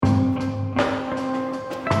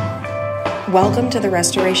Welcome to the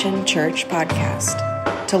Restoration Church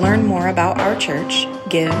podcast. To learn more about our church,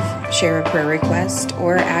 give, share a prayer request,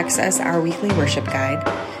 or access our weekly worship guide,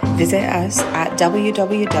 visit us at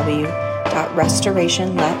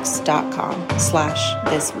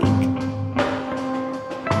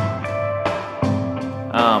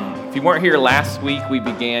www.restorationlex.com/thisweek. If you weren't here last week, we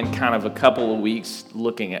began kind of a couple of weeks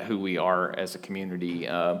looking at who we are as a community.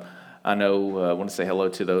 I want to say hello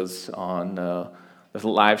to those on the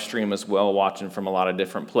live stream as well, watching from a lot of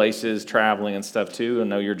different places, traveling and stuff too. I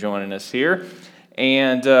know you're joining us here.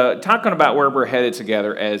 And talking about where we're headed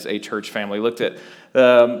together as a church family. Looked at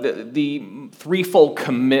the threefold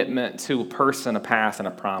commitment to a person, a path, and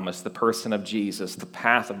a promise. The person of Jesus, the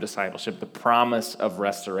path of discipleship, the promise of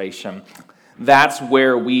restoration. That's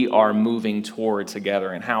where we are moving toward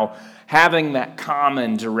together, and how having that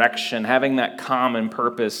common direction, having that common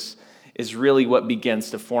purpose is really what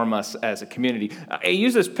begins to form us as a community. I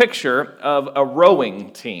use this picture of a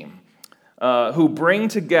rowing team who bring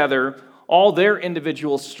together all their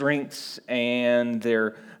individual strengths and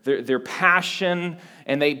their passion,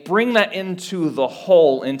 and they bring that into the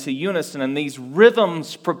whole, into unison, and these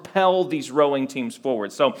rhythms propel these rowing teams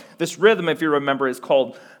forward. So this rhythm, if you remember, is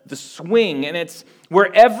called the swing, and it's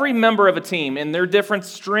where every member of a team, in their different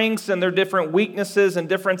strengths and their different weaknesses and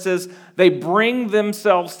differences, they bring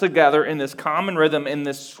themselves together in this common rhythm, in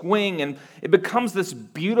this swing, and it becomes this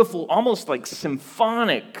beautiful, almost like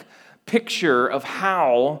symphonic picture of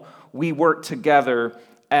how we work together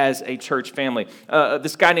as a church family.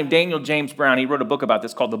 This guy named Daniel James Brown, he wrote a book about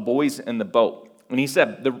this called The Boys in the Boat. And he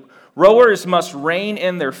said, the rowers must rein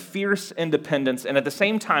in their fierce independence and at the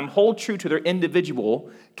same time hold true to their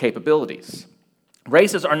individual capabilities.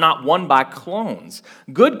 Races are not won by clones.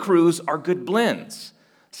 Good crews are good blends.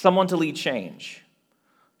 Someone to lead change.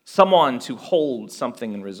 Someone to hold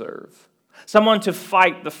something in reserve. Someone to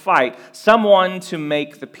fight the fight. Someone to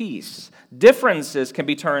make the peace. Differences can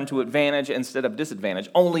be turned to advantage instead of disadvantage.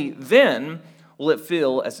 Only then will it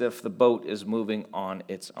feel as if the boat is moving on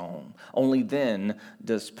its own. Only then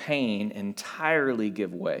does pain entirely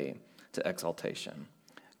give way to exaltation.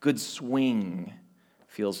 Good swing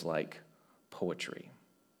feels like poetry.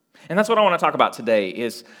 And that's what I want to talk about today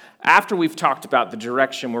is, after we've talked about the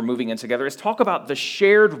direction we're moving in together, is talk about the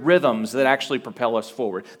shared rhythms that actually propel us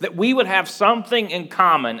forward. That we would have something in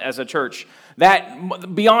common as a church,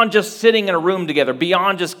 that beyond just sitting in a room together,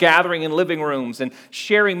 beyond just gathering in living rooms and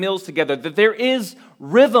sharing meals together, that there is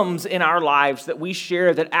rhythms in our lives that we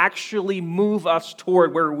share that actually move us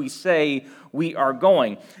toward where we say we are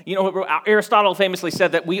going. You know, Aristotle famously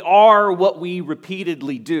said that we are what we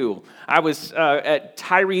repeatedly do. I was at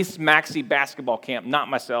Tyrese Maxey basketball camp, not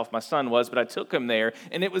myself, my son was, but I took him there,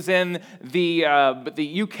 and it was in the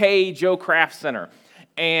UK Joe Craft Center.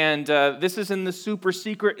 And this is in the super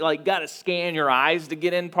secret, gotta scan your eyes to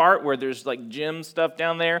get in part where there's gym stuff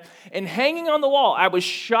down there. And hanging on the wall, I was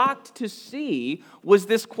shocked to see, was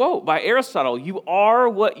this quote by Aristotle: "You are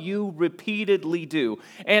what you repeatedly do."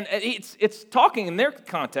 And it's talking in their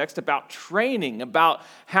context about training, about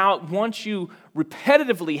how once you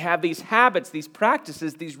repetitively have these habits, these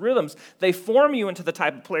practices, these rhythms, they form you into the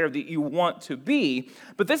type of player that you want to be.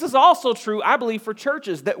 But this is also true, I believe, for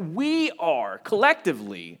churches, that we are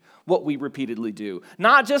collectively what we repeatedly do.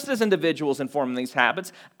 Not just as individuals in forming these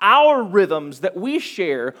habits, our rhythms that we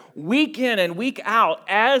share week in and week out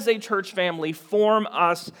as a church family form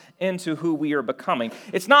us into who we are becoming.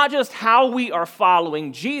 It's not just how we are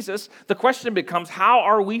following Jesus. The question becomes, how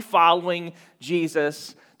are we following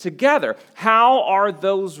Jesus together? How are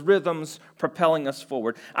those rhythms propelling us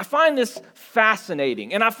forward? I find this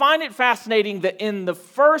fascinating, and I find it fascinating that in the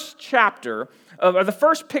first chapter, or the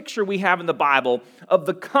first picture we have in the Bible of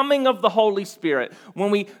the coming of the Holy Spirit, when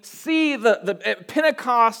we see the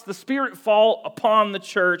Pentecost, the Spirit fall upon the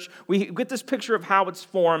church, we get this picture of how it's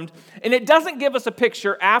formed, and it doesn't give us a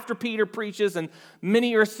picture after Peter preaches and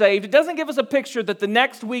many are saved. It doesn't give us a picture that the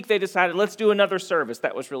next week they decided, let's do another service.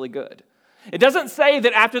 That was really good. It doesn't say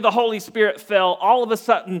that after the Holy Spirit fell, all of a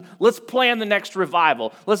sudden, let's plan the next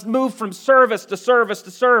revival. Let's move from service to service to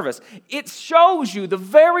service. It shows you the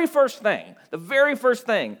very first thing, the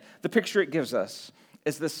picture it gives us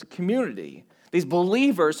is this community, these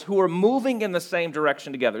believers who are moving in the same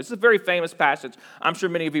direction together. This is a very famous passage I'm sure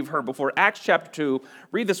many of you have heard before. Acts chapter 2,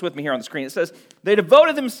 read this with me here on the screen. It says, "They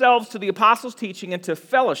devoted themselves to the apostles' teaching and to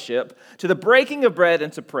fellowship, to the breaking of bread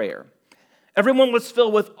and to prayer. Everyone was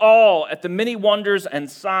filled with awe at the many wonders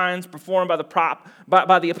and signs performed by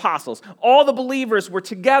the apostles. All the believers were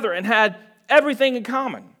together and had everything in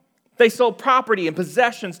common. They sold property and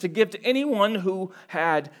possessions to give to anyone who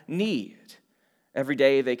had need. Every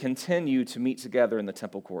day they continued to meet together in the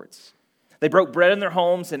temple courts. They broke bread in their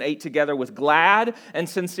homes and ate together with glad and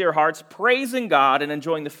sincere hearts, praising God and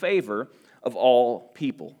enjoying the favor of all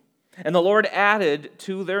people. And the Lord added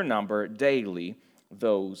to their number daily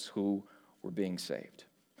those who were being saved.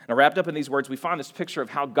 Now, wrapped up in these words, we find this picture of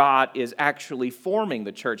how God is actually forming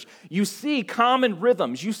the church. You see common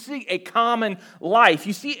rhythms. You see a common life.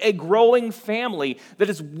 You see a growing family that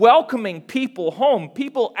is welcoming people home.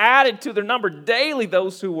 People added to their number daily,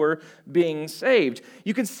 those who were being saved.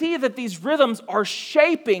 You can see that these rhythms are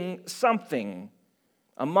shaping something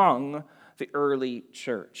among the early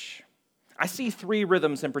church. I see three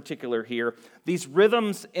rhythms in particular here. These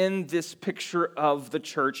rhythms in this picture of the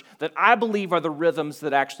church that I believe are the rhythms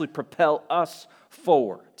that actually propel us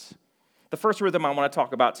forward. The first rhythm I want to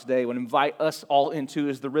talk about today, I want to invite us all into,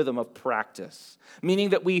 is the rhythm of practice, meaning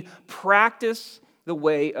that we practice the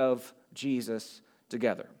way of Jesus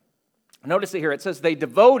together. Notice it here, it says they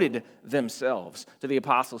devoted themselves to the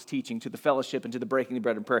apostles' teaching, to the fellowship, and to the breaking of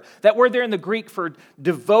bread and prayer. That word there in the Greek for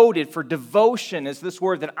devoted, for devotion, is this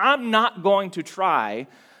word that I'm not going to try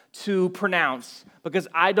to pronounce because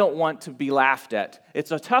I don't want to be laughed at.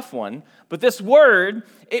 It's a tough one, but this word,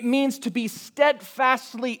 it means to be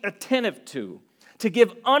steadfastly attentive to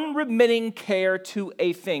give unremitting care to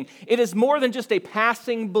a thing. It is more than just a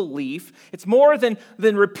passing belief. It's more than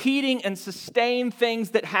repeating and sustain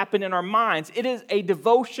things that happen in our minds. It is a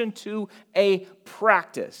devotion to a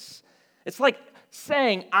practice. It's like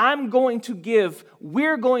saying, we're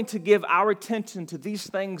going to give our attention to these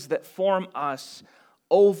things that form us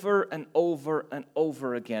over and over and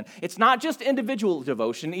over again. It's not just individual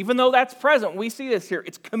devotion, even though that's present. We see this here.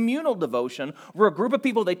 It's communal devotion, where a group of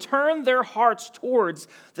people, they turn their hearts towards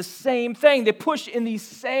the same thing. They push in the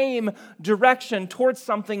same direction towards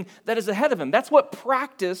something that is ahead of them. That's what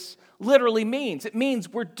practice literally means. It means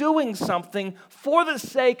we're doing something for the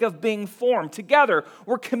sake of being formed. Together,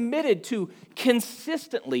 we're committed to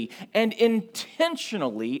consistently and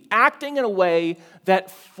intentionally acting in a way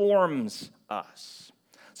that forms us.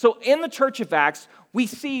 So in the Church of Acts, we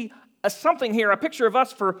see something here, a picture of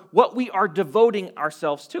us for what we are devoting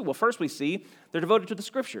ourselves to. Well, first we see they're devoted to the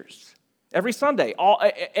Scriptures. Every Sunday,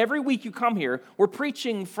 every week you come here, we're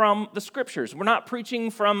preaching from the Scriptures. We're not preaching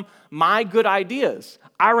from my good ideas.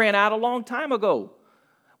 I ran out a long time ago.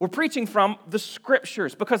 We're preaching from the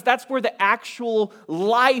Scriptures because that's where the actual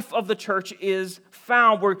life of the church is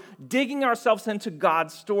found. We're digging ourselves into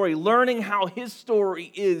God's story, learning how His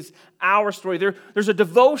story is our story. There's a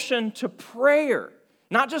devotion to prayer,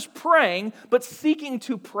 not just praying, but seeking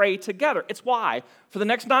to pray together. It's why, for the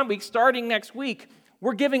next 9 weeks, starting next week,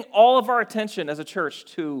 we're giving all of our attention as a church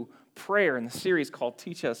to prayer in the series called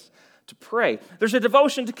Teach Us to Pray. There's a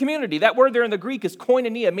devotion to community. That word there in the Greek is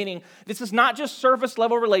koinonia, meaning this is not just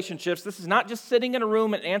surface-level relationships. This is not just sitting in a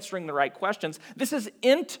room and answering the right questions. This is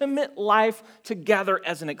intimate life together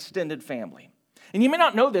as an extended family. And you may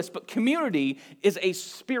not know this, but community is a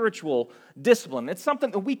spiritual discipline. It's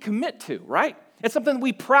something that we commit to, right? It's something that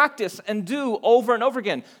we practice and do over and over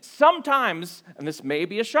again. Sometimes, and this may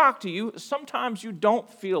be a shock to you, sometimes you don't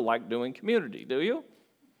feel like doing community, do you?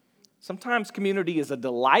 Sometimes community is a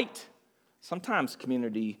delight. Sometimes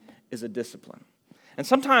community is a discipline. And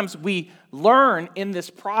sometimes we learn in this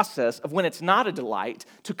process of when it's not a delight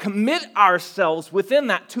to commit ourselves within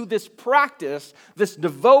that to this practice, this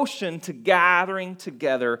devotion to gathering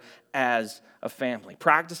together as a family,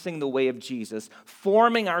 practicing the way of Jesus,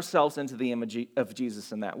 forming ourselves into the image of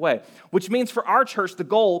Jesus in that way. Which means for our church, the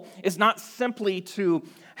goal is not simply to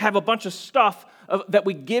have a bunch of stuff that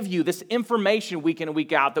we give you, this information week in and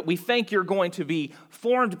week out that we think you're going to be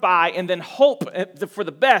formed by, and then hope for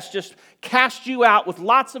the best, just cast you out with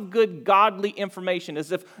lots of good godly information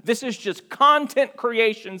as if this is just content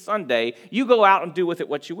creation Sunday. You go out and do with it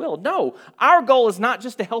what you will. No, our goal is not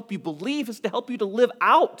just to help you believe, it's to help you to live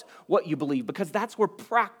out what you believe, because that's where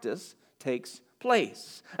practice takes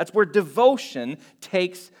place. That's where devotion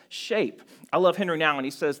takes shape. I love Henry Nouwen.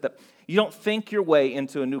 He says that you don't think your way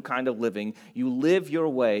into a new kind of living. You live your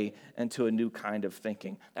way into a new kind of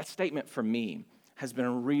thinking. That statement for me has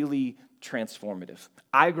been really transformative.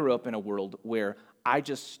 I grew up in a world where I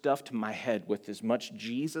just stuffed my head with as much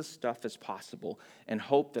Jesus stuff as possible and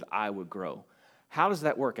hoped that I would grow. How does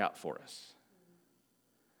that work out for us?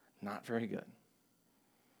 Not very good.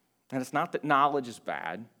 And it's not that knowledge is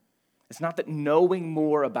bad. It's not that knowing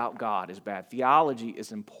more about God is bad. Theology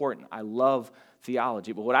is important. I love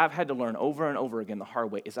theology. But what I've had to learn over and over again the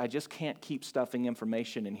hard way is I just can't keep stuffing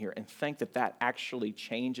information in here and think that that actually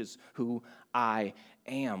changes who I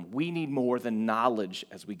am. We need more than knowledge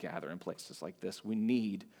as we gather in places like this. We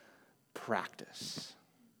need practice.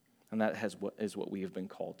 And that is what we have been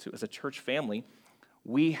called to. As a church family,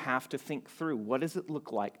 we have to think through, what does it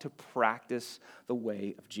look like to practice the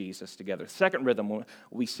way of Jesus together? The second rhythm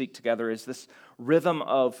we seek together is this rhythm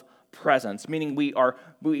of presence, meaning we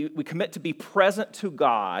commit to be present to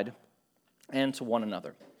God and to one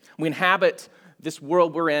another. We inhabit this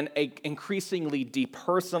world we're in, an increasingly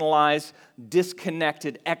depersonalized,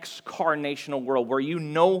 disconnected, excarnational world where you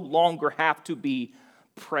no longer have to be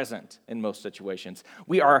present in most situations.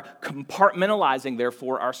 We are compartmentalizing,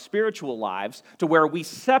 therefore, our spiritual lives to where we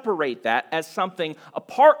separate that as something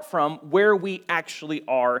apart from where we actually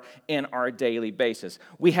are in our daily basis.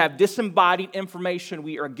 We have disembodied information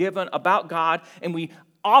we are given about God, and we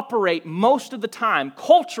operate most of the time,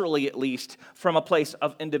 culturally at least, from a place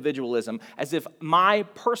of individualism, as if my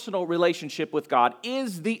personal relationship with God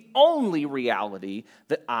is the only reality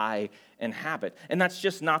that I inhabit. And that's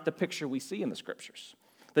just not the picture we see in the Scriptures.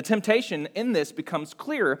 The temptation in this becomes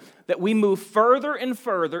clear that we move further and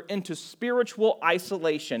further into spiritual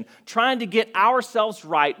isolation, trying to get ourselves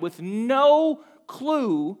right with no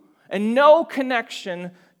clue and no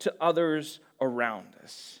connection to others around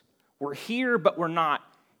us. We're here, but we're not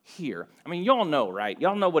here. I mean, y'all know, right?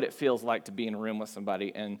 Y'all know what it feels like to be in a room with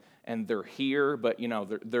somebody and they're here, but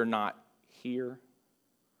they're not here.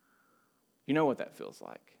 You know what that feels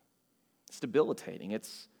like. It's debilitating.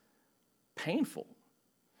 It's painful.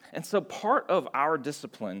 And so part of our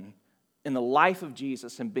discipline in the life of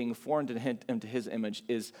Jesus and being formed into his image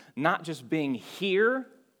is not just being here,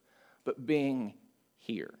 but being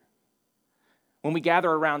here. When we gather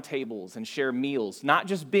around tables and share meals, not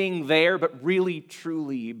just being there, but really,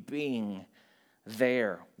 truly being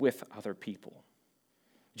there with other people.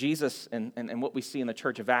 Jesus and what we see in the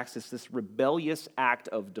Church of Acts is this rebellious act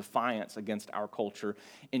of defiance against our culture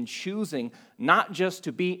in choosing not just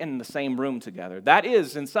to be in the same room together. That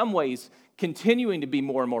is, in some ways, continuing to be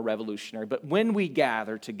more and more revolutionary. But when we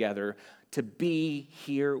gather together to be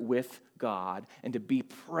here with God and to be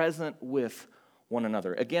present with one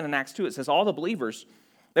another. Again, in Acts 2, it says all the believers,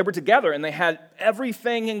 they were together and they had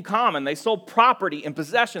everything in common. They sold property and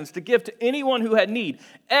possessions to give to anyone who had need.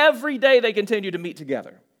 Every day they continued to meet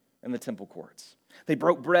together in the temple courts. They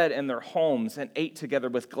broke bread in their homes and ate together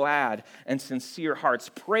with glad and sincere hearts,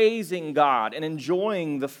 praising God and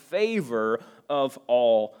enjoying the favor of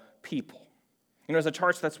all people. As a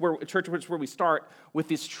church, that's where we start with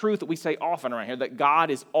this truth that we say often around here, that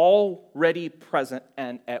God is already present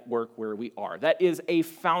and at work where we are. That is a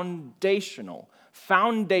foundational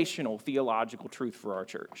theological truth for our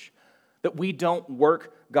church, that we don't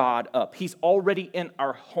work God up. He's already in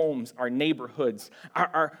our homes, our neighborhoods,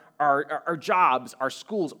 our jobs, our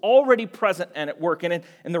schools, already present and at work. And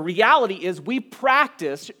the reality is we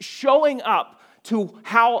practice showing up to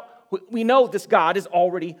how we know this God is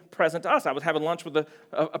already present to us. I was having lunch with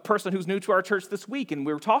a person who's new to our church this week, and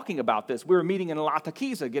we were talking about this. We were meeting in La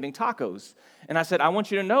Taquiza getting tacos. And I said, I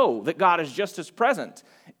want you to know that God is just as present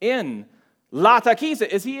in La Taquiza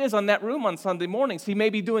as he is on that room on Sunday mornings. He may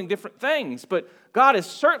be doing different things, but God is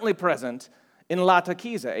certainly present in La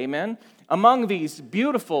Taquiza, amen? Among these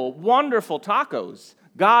beautiful, wonderful tacos,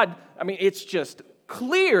 it's just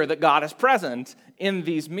clear that God is present in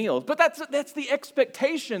these meals. But that's the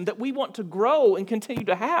expectation that we want to grow and continue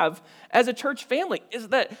to have as a church family, is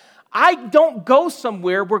that I don't go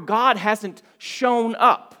somewhere where God hasn't shown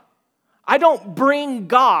up. I don't bring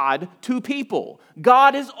God to people.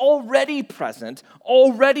 God is already present,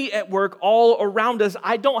 already at work all around us.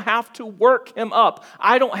 I don't have to work him up.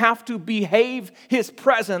 I don't have to behave his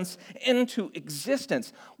presence into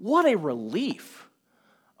existence. What a relief.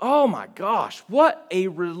 Oh my gosh, what a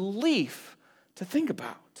relief to think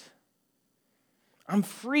about. I'm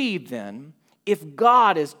freed then if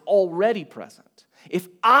God is already present. If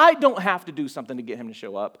I don't have to do something to get him to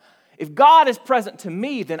show up, if God is present to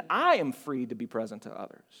me, then I am free to be present to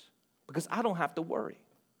others because I don't have to worry.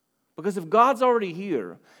 Because if God's already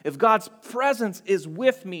here, if God's presence is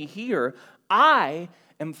with me here, I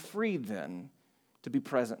am free then to be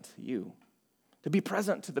present to you, to be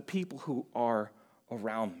present to the people who are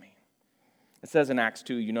around me. It says in Acts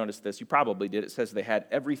 2, you notice this, you probably did, it says they had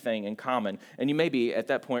everything in common. And you may be at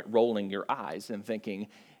that point rolling your eyes and thinking,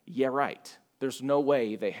 yeah, right, there's no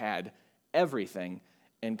way they had everything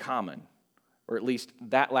in common. Or at least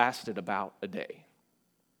that lasted about a day.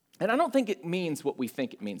 And I don't think it means what we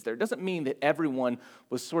think it means there. It doesn't mean that everyone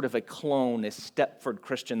was sort of a clone, a Stepford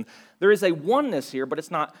Christian. There is a oneness here, but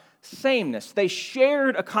it's not sameness. They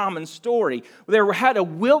shared a common story. They had a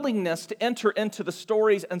willingness to enter into the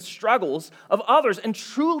stories and struggles of others and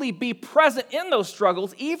truly be present in those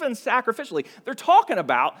struggles, even sacrificially. They're talking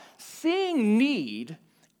about seeing need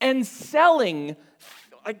and selling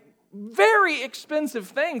very expensive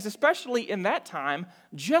things, especially in that time,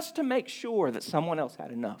 just to make sure that someone else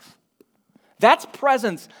had enough. That's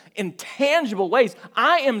presence in tangible ways.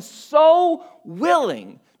 I am so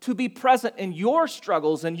willing to be present in your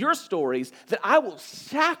struggles and your stories that I will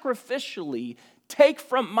sacrificially take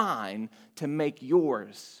from mine to make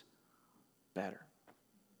yours better.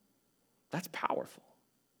 That's powerful.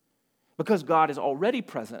 Because God is already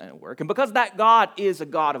present at work, and because that God is a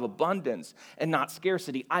God of abundance and not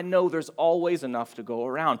scarcity, I know there's always enough to go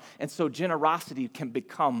around. And so generosity can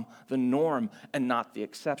become the norm and not the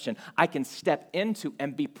exception. I can step into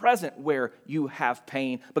and be present where you have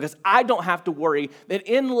pain because I don't have to worry that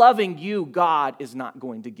in loving you, God is not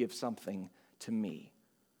going to give something to me.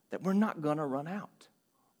 That we're not going to run out.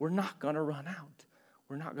 We're not going to run out.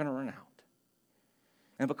 We're not going to run out.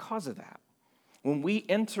 And because of that, when we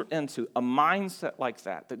enter into a mindset like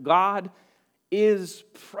that God is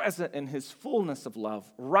present in his fullness of love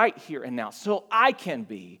right here and now, so I can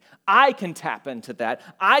tap into that,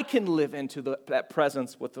 I can live into that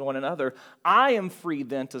presence with one another, I am free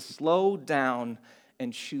then to slow down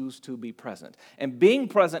and choose to be present. And being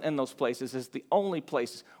present in those places is the only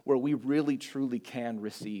place where we really, truly can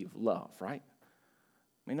receive love, right?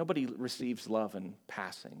 I mean, nobody receives love in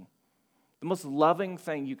passing. The most loving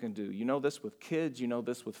thing you can do, you know this with kids, you know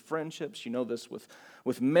this with friendships, you know this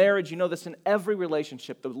with marriage, you know this in every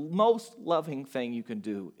relationship. The most loving thing you can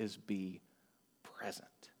do is be present.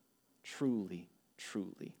 Truly,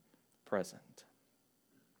 truly present.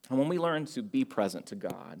 And when we learn to be present to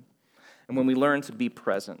God, and when we learn to be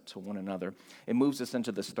present to one another, it moves us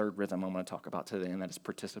into this third rhythm I'm going to talk about today, and that is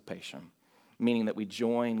participation, meaning that we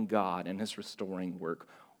join God in his restoring work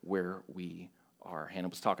where we are. Hannah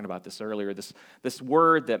was talking about this earlier, this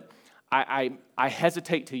word that I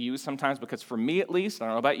hesitate to use sometimes because for me at least, I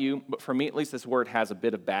don't know about you, but for me at least this word has a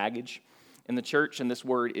bit of baggage in the church, and this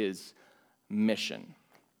word is mission.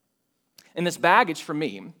 And this baggage for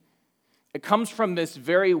me, it comes from this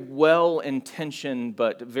very well-intentioned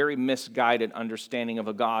but very misguided understanding of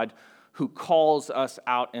a God who calls us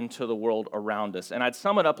out into the world around us. And I'd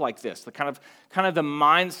sum it up like this. The kind of the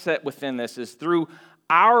mindset within this is through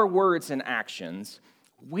our words and actions,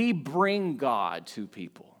 we bring God to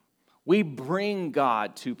people. We bring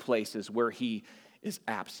God to places where he is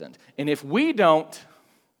absent. And if we don't,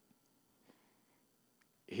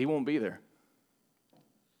 he won't be there.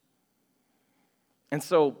 And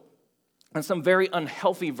so, in some very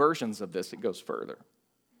unhealthy versions of this, it goes further.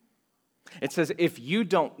 It says, if you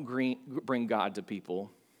don't bring God to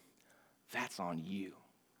people, that's on you.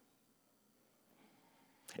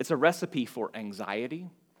 It's a recipe for anxiety.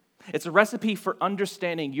 It's a recipe for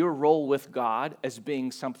understanding your role with God as being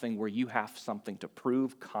something where you have something to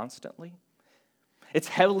prove constantly. It's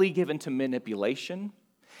heavily given to manipulation.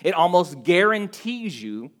 It almost guarantees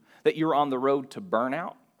you that you're on the road to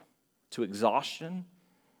burnout, to exhaustion,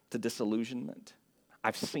 to disillusionment.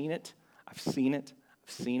 I've seen it,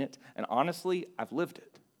 and honestly, I've lived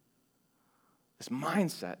it. This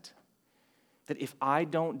mindset that if I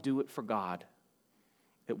don't do it for God,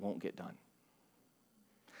 it won't get done.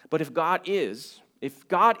 But if God is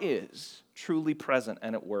truly present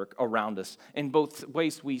and at work around us in both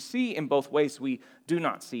ways we see, in both ways we do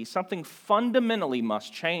not see, something fundamentally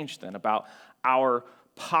must change then about our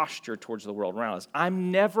posture towards the world around us.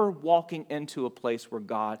 I'm never walking into a place where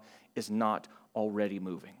God is not already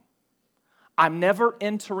moving. I'm never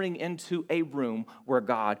entering into a room where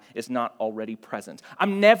God is not already present.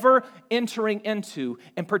 I'm never entering into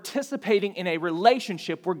and participating in a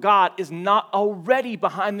relationship where God is not already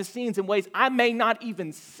behind the scenes in ways I may not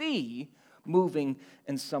even see moving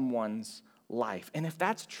in someone's life. And if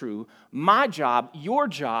that's true, my job, your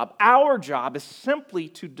job, our job is simply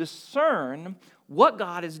to discern what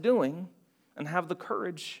God is doing and have the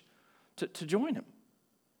courage to join him.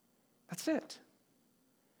 That's it.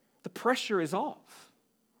 The pressure is off.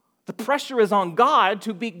 The pressure is on God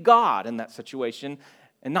to be God in that situation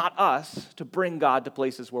and not us to bring God to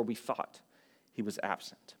places where we thought he was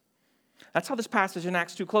absent. That's how this passage in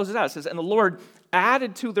Acts 2 closes out. It says, and the Lord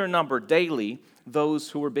added to their number daily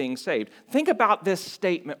those who were being saved. Think about this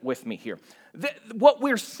statement with me here. What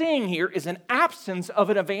we're seeing here is an absence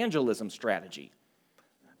of an evangelism strategy.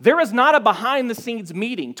 There is not a behind-the-scenes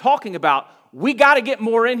meeting talking about, we got to get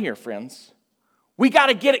more in here, friends. We got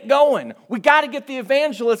to get it going. We got to get the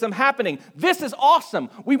evangelism happening. This is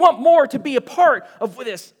awesome. We want more to be a part of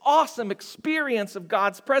this awesome experience of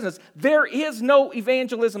God's presence. There is no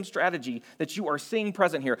evangelism strategy that you are seeing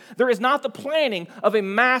present here. There is not the planning of a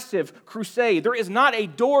massive crusade. There is not a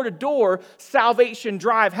door-to-door salvation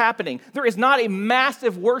drive happening. There is not a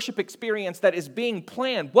massive worship experience that is being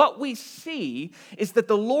planned. What we see is that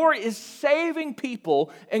the Lord is saving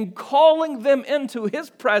people and calling them into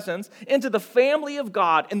His presence, into the family of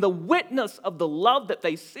God, and the witness of the love that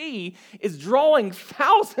they see is drawing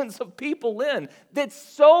thousands of people in. That's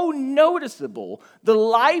so noticeable, the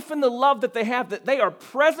life and the love that they have, that they are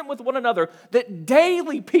present with one another, that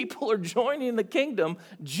daily people are joining the kingdom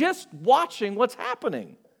just watching what's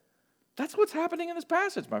happening. That's what's happening in this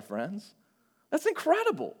passage, my friends. That's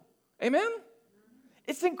incredible. Amen?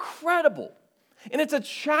 It's incredible. And it's a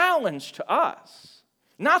challenge to us.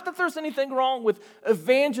 Not that there's anything wrong with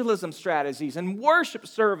evangelism strategies and worship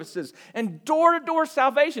services and door-to-door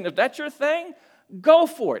salvation. If that's your thing, go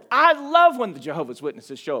for it. I love when the Jehovah's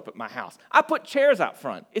Witnesses show up at my house. I put chairs out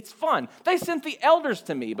front. It's fun. They sent the elders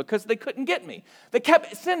to me because they couldn't get me. They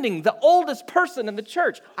kept sending the oldest person in the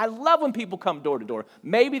church. I love when people come door-to-door.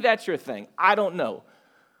 Maybe that's your thing. I don't know.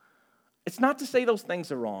 It's not to say those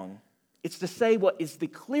things are wrong. It's to say what is the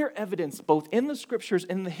clear evidence, both in the scriptures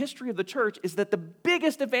and in the history of the church, is that the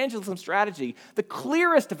biggest evangelism strategy, the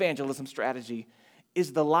clearest evangelism strategy,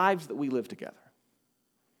 is the lives that we live together.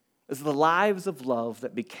 It's the lives of love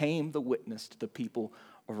that became the witness to the people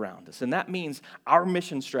around us. And that means our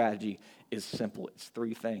mission strategy is simple. It's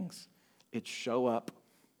three things. It's show up,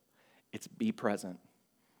 it's be present,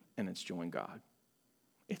 and it's join God.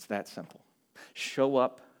 It's that simple. Show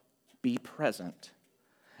up, be present,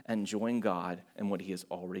 and join God in what He is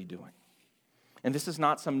already doing. And this is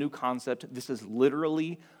not some new concept. This is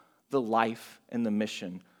literally the life and the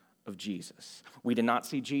mission of Jesus. We did not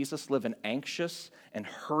see Jesus live an anxious and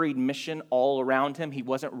hurried mission all around Him. He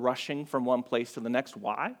wasn't rushing from one place to the next.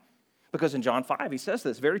 Why? Because in John 5, He says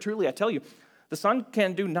this, very truly, I tell you, the Son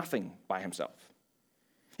can do nothing by Himself.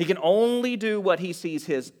 He can only do what He sees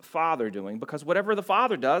His Father doing, because whatever the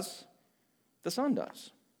Father does, the Son does.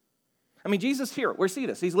 I mean, Jesus here, we see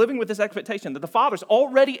this. He's living with this expectation that the Father's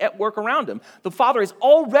already at work around Him. The Father is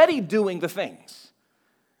already doing the things.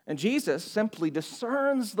 And Jesus simply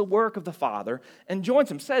discerns the work of the Father and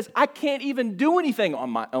joins Him, says, I can't even do anything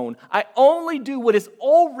on my own. I only do what is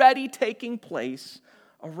already taking place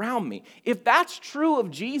around me. If that's true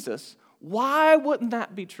of Jesus, why wouldn't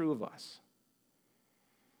that be true of us?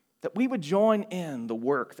 That we would join in the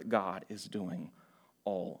work that God is doing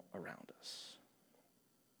all around us.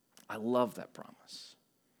 I love that promise.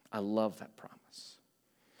 I love that promise.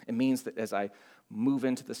 It means that as I move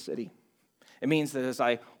into the city, it means that as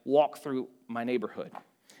I walk through my neighborhood,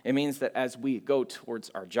 it means that as we go towards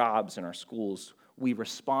our jobs and our schools, we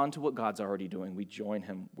respond to what God's already doing. We join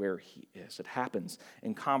Him where He is. It happens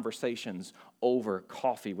in conversations over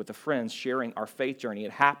coffee with the friends, sharing our faith journey.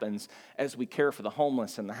 It happens as we care for the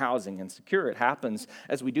homeless and the housing insecure. It happens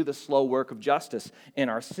as we do the slow work of justice in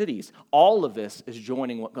our cities. All of this is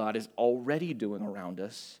joining what God is already doing around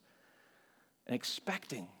us and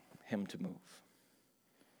expecting Him to move.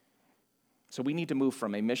 So we need to move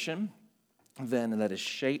from a mission then that is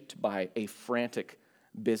shaped by a frantic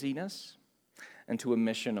busyness and to a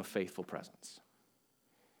mission of faithful presence.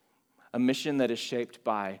 A mission that is shaped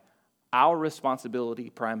by our responsibility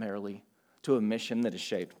primarily to a mission that is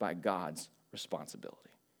shaped by God's responsibility.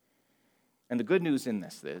 And the good news in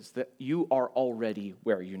this is that you are already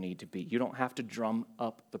where you need to be. You don't have to drum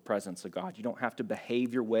up the presence of God. You don't have to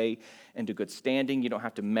behave your way into good standing. You don't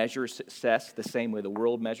have to measure success the same way the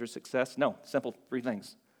world measures success. No, simple three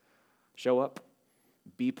things. Show up,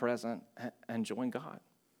 be present, and join God.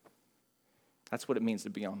 That's what it means to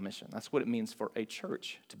be on mission. That's what it means for a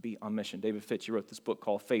church to be on mission. David Fitch, he wrote this book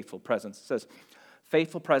called Faithful Presence. It says,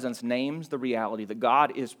 faithful presence names the reality that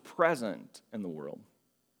God is present in the world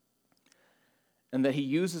and that He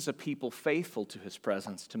uses a people faithful to His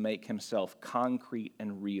presence to make Himself concrete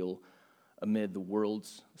and real amid the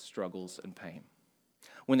world's struggles and pain.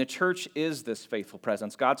 When the church is this faithful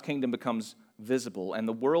presence, God's kingdom becomes visible and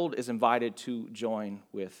the world is invited to join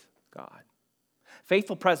with God.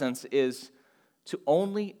 Faithful presence is to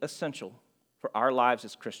only essential for our lives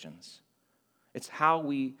as Christians. It's how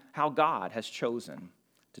God has chosen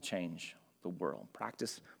to change the world.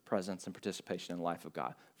 Practice, presence, and participation in the life of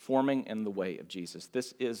God. Forming in the way of Jesus.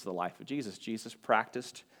 This is the life of Jesus. Jesus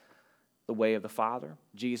practiced the way of the Father.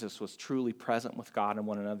 Jesus was truly present with God and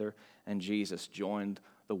one another. And Jesus joined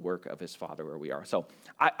the work of his Father where we are. So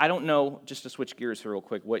I don't know, just to switch gears here real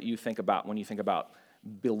quick, what you think about when you think about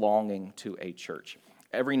belonging to a church.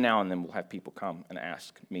 Every now and then we'll have people come and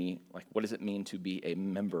ask me, like, what does it mean to be a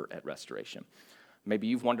member at Restoration? Maybe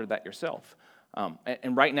you've wondered that yourself.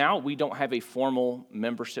 And right now, we don't have a formal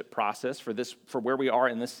membership process for where we are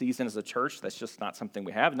in this season as a church. That's just not something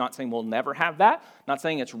we have. Not saying we'll never have that. Not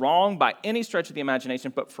saying it's wrong by any stretch of the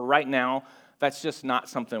imagination, but for right now, that's just not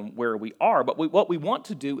something where we are. But what we want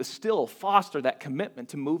to do is still foster that commitment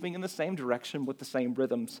to moving in the same direction with the same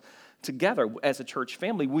rhythms together as a church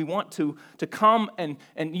family. We want to come and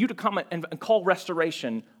you to come and call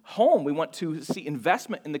Restoration home. We want to see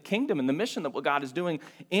investment in the kingdom and the mission that what God is doing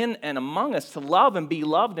in and among us, to love and be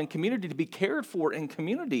loved in community, to be cared for in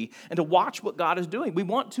community, and to watch what God is doing. We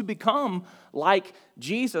want to become like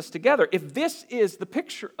Jesus together. If this is the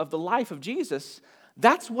picture of the life of Jesus,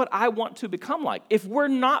 that's what I want to become like. If we're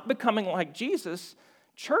not becoming like Jesus,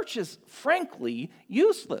 church is frankly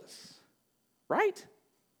useless, right?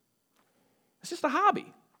 It's just a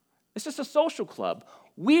hobby. It's just a social club.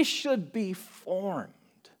 We should be formed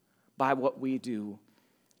by what we do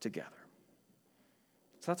together.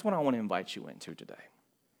 So that's what I want to invite you into today.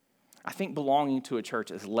 I think belonging to a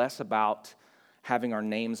church is less about having our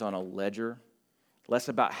names on a ledger, less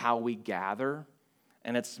about how we gather,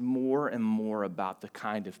 and it's more and more about the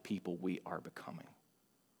kind of people we are becoming,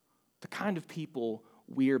 the kind of people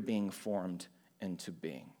we are being formed into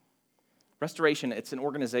being. Restoration, it's an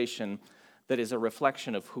organization that is a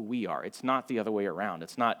reflection of who we are. It's not the other way around.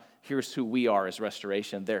 It's not, here's who we are as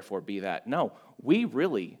Restoration, therefore be that. No, we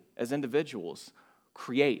really, as individuals,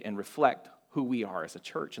 create and reflect who we are as a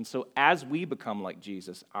church. And so as we become like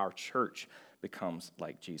Jesus, our church becomes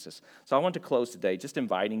like Jesus. So I want to close today just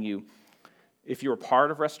inviting you, if you're a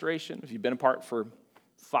part of Restoration, if you've been a part for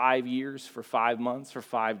 5 years, for 5 months, for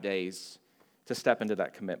 5 days, to step into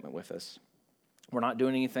that commitment with us. We're not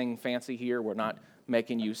doing anything fancy here. We're not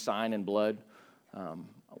making you sign in blood.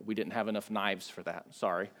 We didn't have enough knives for that.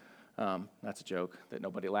 Sorry. That's a joke that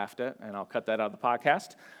nobody laughed at, and I'll cut that out of the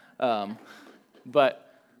podcast.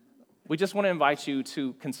 But we just want to invite you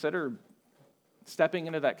to consider stepping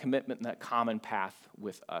into that commitment and that common path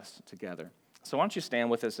with us together. So why don't you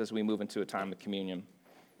stand with us as we move into a time of communion.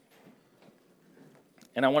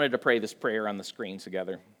 And I wanted to pray this prayer on the screen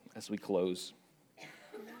together as we close.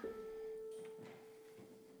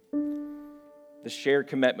 The shared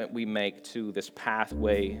commitment we make to this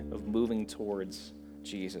pathway of moving towards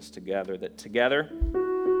Jesus together, that together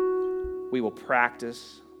we will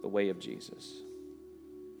practice the way of Jesus.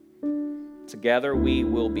 Together we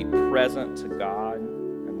will be present to God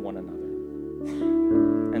and one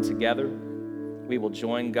another. And together we will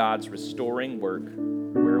join God's restoring work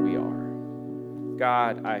where we are.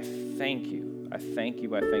 God, I thank you. I thank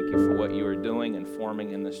you. I thank you for what you are doing and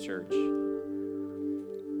forming in this church.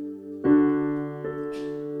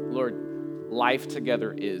 Lord, life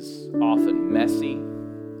together is often messy,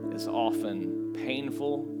 is often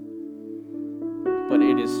painful, but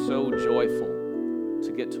it is so joyful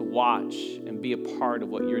to get to watch and be a part of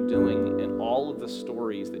what you're doing in all of the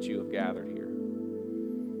stories that you have gathered here.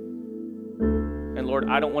 And Lord,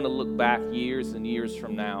 I don't want to look back years and years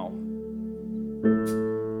from now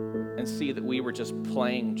and see that we were just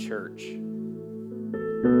playing church.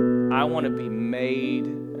 I want to be made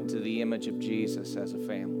into the image of Jesus as a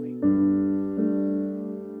family.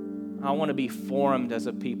 I want to be formed as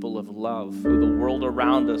a people of love, who the world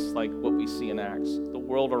around us, like what we see in Acts, the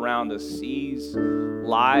world around us sees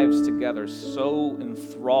lives together so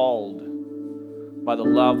enthralled by the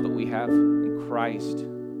love that we have in Christ,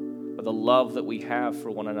 by the love that we have for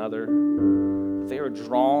one another. They are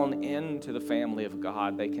drawn into the family of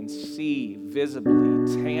God. They can see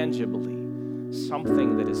visibly, tangibly,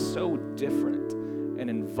 something that is so different and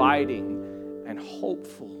inviting and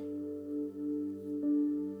hopeful.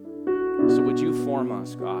 So would you form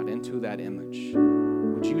us, God, into that image?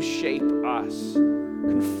 Would you shape us,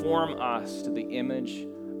 conform us to the image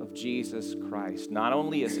of Jesus Christ, not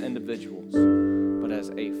only as individuals, but as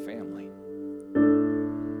a family?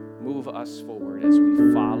 Move us forward as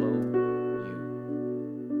we follow